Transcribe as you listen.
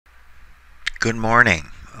Good morning.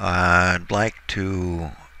 I'd like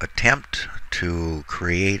to attempt to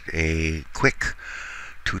create a quick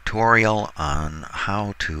tutorial on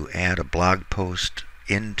how to add a blog post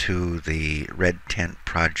into the Red Tent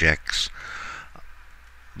Project's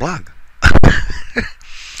blog. I'm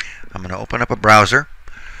going to open up a browser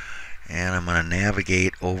and I'm going to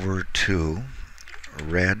navigate over to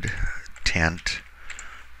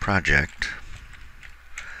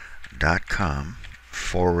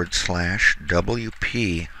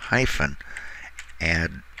redtentproject.com/WP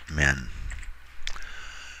admin.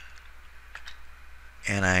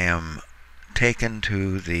 And I am taken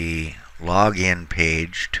to the login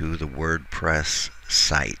page to the WordPress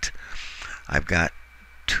site. I've got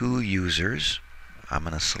two users. I'm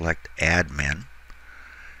going to select admin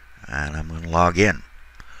and I'm going to log in.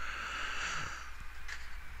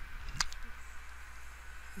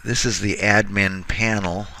 This is the admin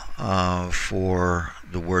panel for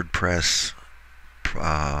the WordPress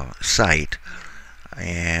site,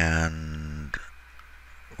 and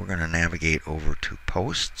we're going to navigate over to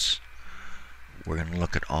posts. We're going to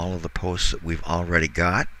look at all of the posts that we've already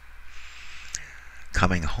got.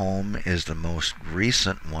 Coming home is the most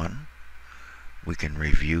recent one. We can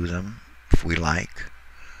review them if we like.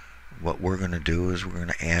 What we're going to do is we're going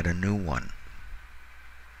to add a new one.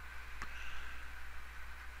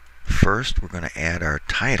 First, we're going to add our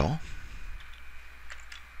title.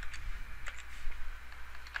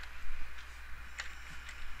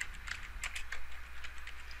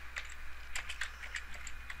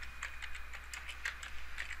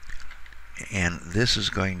 And this is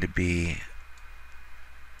going to be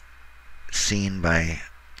seen by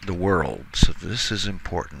the world, so this is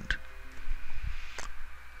important.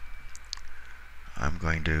 I'm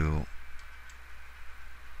going to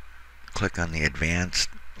click on the Advanced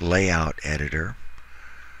Layout Editor,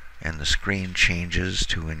 and the screen changes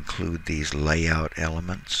to include these layout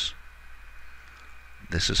elements.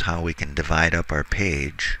 This is how we can divide up our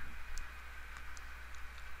page.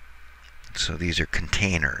 So these are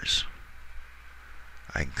containers.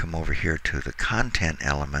 I can come over here to the content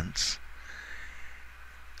elements,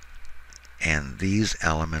 and these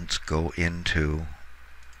elements go into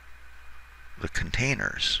the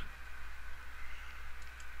containers.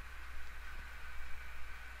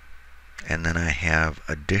 And then I have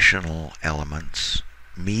additional elements,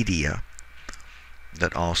 media,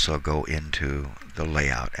 that also go into the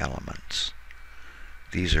layout elements.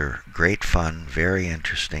 These are great fun, very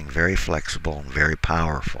interesting, very flexible, and very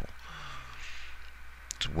powerful.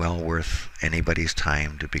 It's well worth anybody's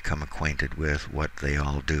time to become acquainted with what they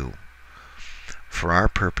all do. For our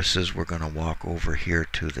purposes, we're going to walk over here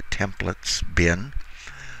to the templates bin,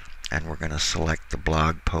 and we're going to select the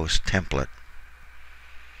blog post template.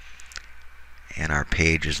 And our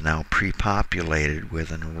page is now pre-populated with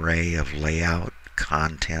an array of layout,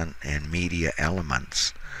 content, and media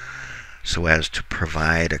elements, so as to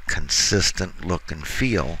provide a consistent look and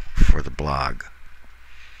feel for the blog.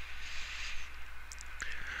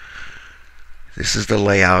 This is the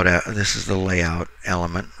layout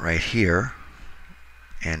element right here,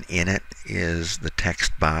 and in it is the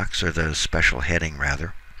text box, or the special heading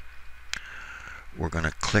rather. We're going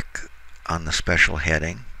to click on the special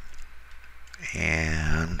heading,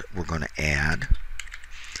 and we're going to add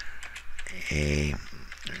a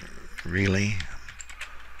really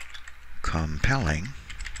compelling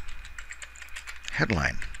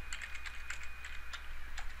headline.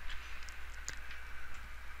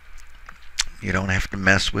 You don't have to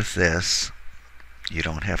mess with this. You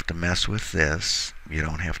don't have to mess with this. You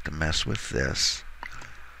don't have to mess with this.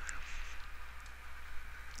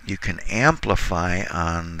 You can amplify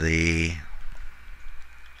on the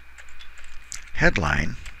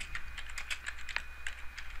headline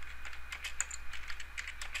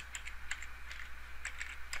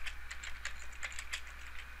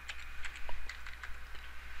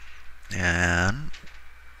and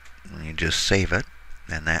you just save it,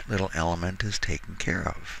 and that little element is taken care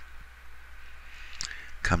of.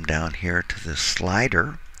 Come down here to the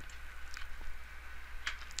slider,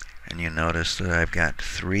 and you notice that I've got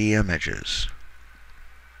 3 images.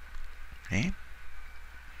 Okay?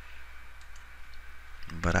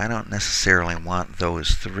 But I don't necessarily want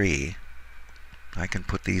those 3. I can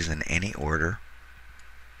put these in any order.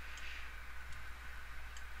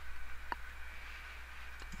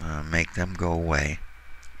 Make them go away.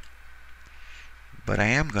 But I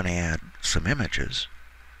am going to add some images.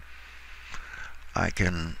 I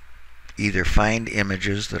can either find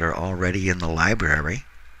images that are already in the library,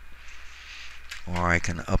 or I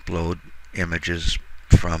can upload images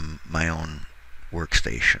from my own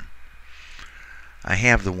workstation. I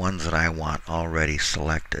have the ones that I want already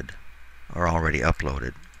selected. are already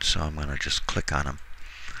uploaded, so I'm going to just click on them.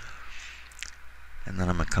 And then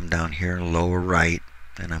I'm going to come down here, lower right,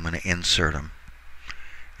 and I'm going to insert them.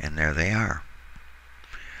 And there they are.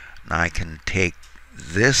 Now I can take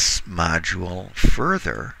this module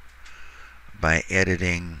further by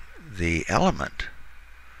editing the element.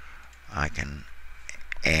 I can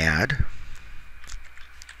add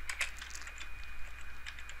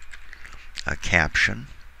a caption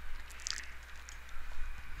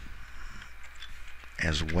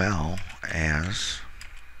as well as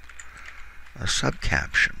a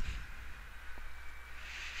subcaption.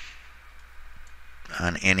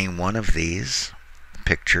 On any one of these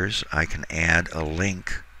pictures, I can add a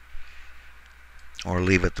link or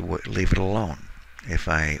leave it alone. If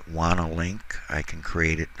I want a link, I can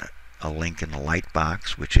create a link in the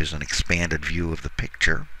lightbox, which is an expanded view of the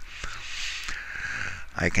picture.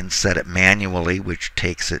 I can set it manually, which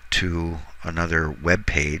takes it to another web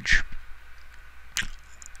page,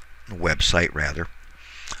 website rather,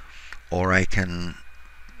 or I can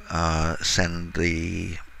send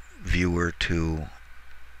the viewer to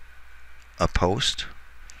a post,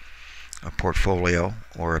 a portfolio,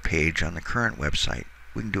 or a page on the current website.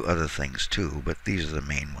 We can do other things too, but these are the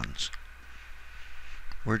main ones.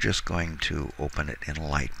 We're just going to open it in a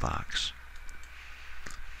Lightbox.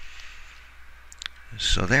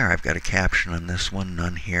 So there, I've got a caption on this one,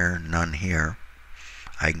 none here, none here.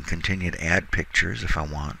 I can continue to add pictures if I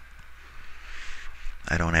want.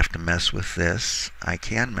 I don't have to mess with this. I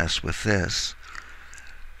can mess with this.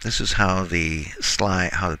 This is how the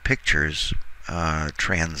pictures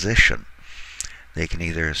transition. They can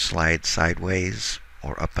either slide sideways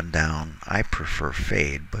or up and down. I prefer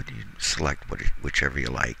fade, but you select whichever you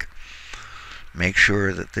like. Make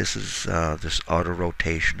sure that this auto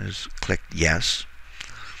rotation is clicked yes.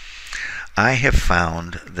 I have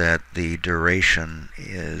found that the duration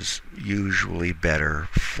is usually better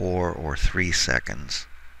 4 or 3 seconds,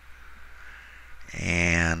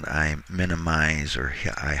 and I minimize, or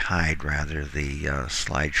I hide rather, the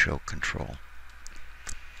slideshow control.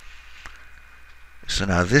 So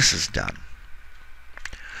now this is done.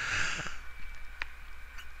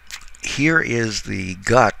 Here is the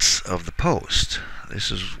guts of the post. This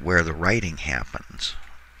is where the writing happens.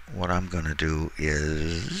 What I'm going to do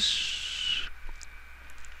is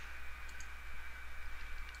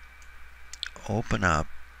open up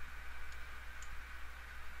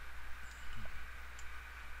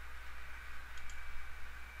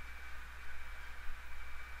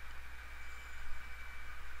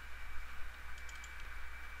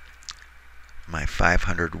my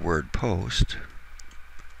 500-word post,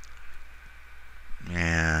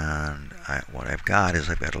 and what I've got is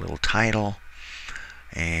I've got a little title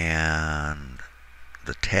and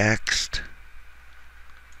the text.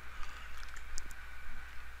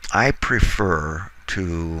 I prefer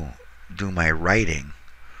to do my writing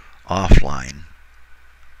offline.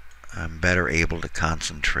 I'm better able to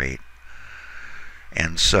concentrate,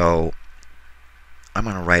 and so I'm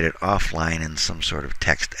going to write it offline in some sort of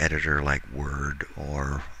text editor like Word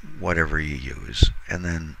or whatever you use, and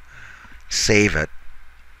then save it.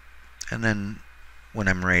 And then when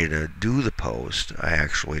I'm ready to do the post, I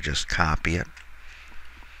actually just copy it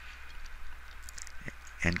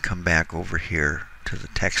and come back over here to the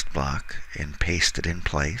text block and paste it in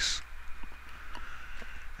place,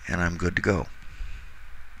 and I'm good to go.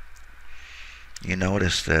 You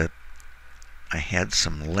notice that I had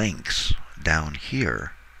some links down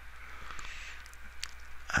here.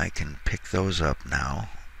 I can pick those up now,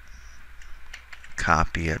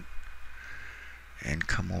 copy it, and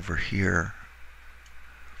come over here.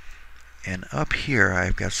 And up here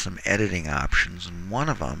I've got some editing options, and one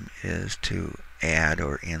of them is to add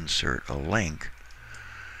or insert a link.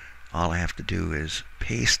 All I have to do is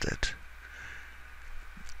paste it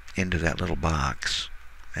into that little box,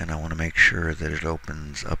 and I want to make sure that it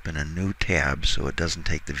opens up in a new tab so it doesn't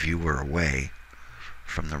take the viewer away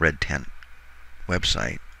from the Red Tent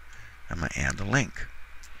website. I'm going to add the link.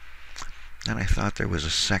 And I thought there was a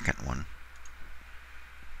second one.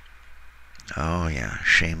 Oh yeah,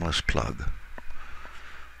 shameless plug.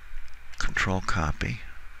 Control copy,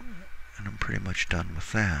 and I'm pretty much done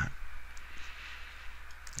with that.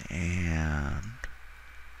 And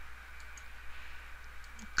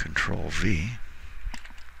Control V,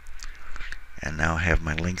 and now I have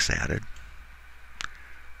my links added.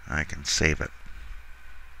 I can save it.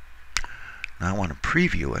 Now I want to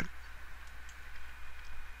preview it,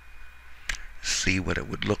 see what it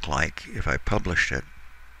would look like if I published it,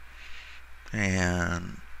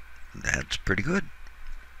 and that's pretty good,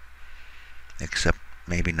 except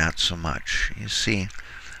maybe not so much. You see,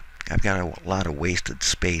 I've got a lot of wasted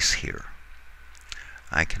space here.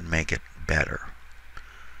 I can make it better.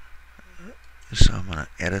 So I'm going to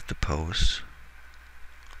edit the post.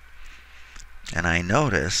 And I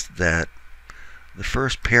noticed that the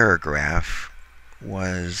first paragraph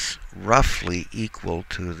was roughly equal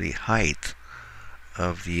to the height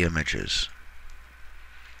of the images.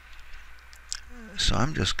 So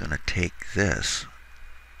I'm just going to take this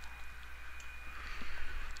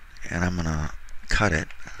and I'm going to cut it.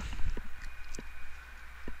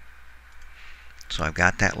 So I've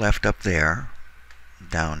got that left up there.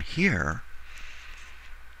 Down here,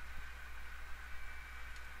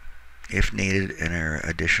 if needed, enter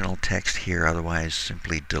additional text here, otherwise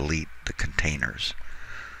simply delete the containers.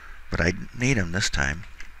 But I need them this time.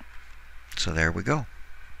 So there we go.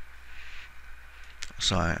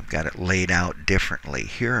 So I've got it laid out differently.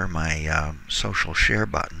 Here are my social share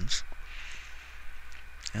buttons.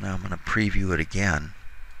 And I'm going to preview it again.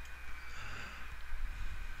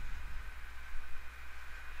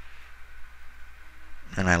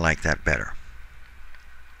 And I like that better.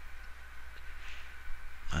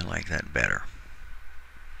 I like that better.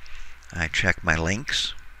 I check my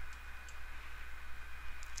links.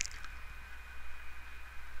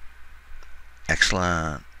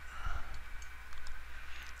 Excellent.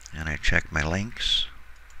 And I check my links.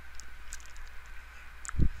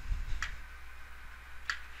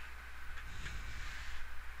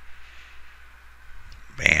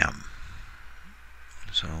 Bam.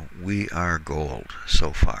 So we are gold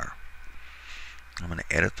so far. I'm going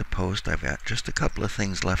to edit the post. I've got just a couple of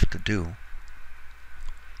things left to do.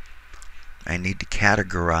 I need to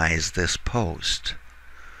categorize this post.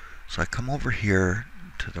 So I come over here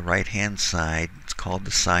to the right hand side. It's called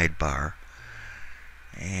the sidebar.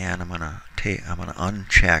 And I'm going to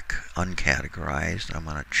uncheck uncategorized. I'm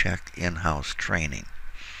going to check in-house training.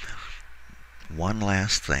 One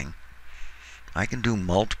last thing. I can do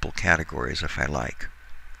multiple categories if I like.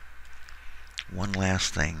 One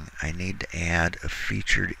last thing, I need to add a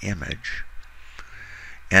featured image.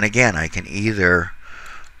 And again, I can either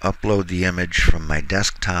upload the image from my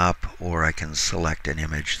desktop or I can select an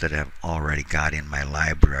image that I've already got in my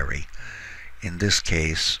library. In this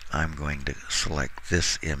case, I'm going to select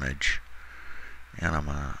this image and I'm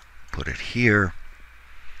going to put it here.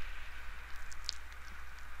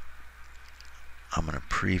 I'm going to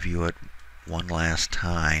preview it one last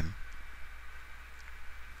time.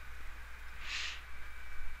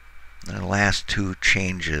 The last two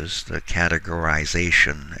changes, the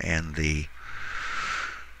categorization and the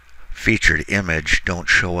featured image, don't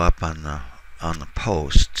show up on the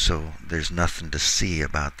post, so there's nothing to see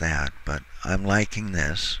about that. But I'm liking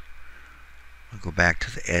this. I'll go back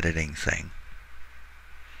to the editing thing.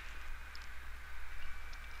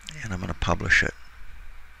 And I'm going to publish it.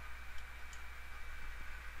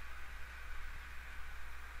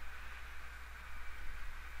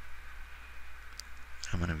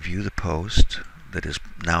 I'm going to view the post that is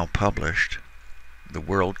now published. The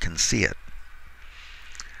world can see it.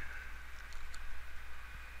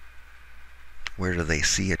 Where do they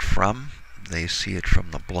see it from? They see it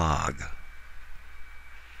from the blog.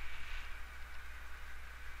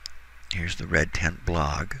 Here's the Red Tent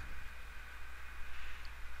blog.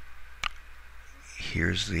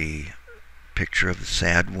 Here's the picture of the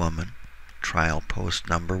sad woman, trial post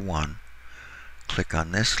number 1. Click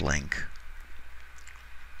on this link.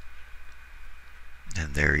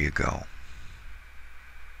 And there you go.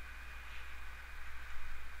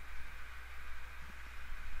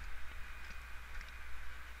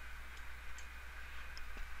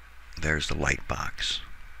 There's the light box.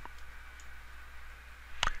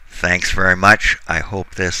 Thanks very much. I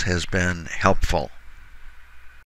hope this has been helpful.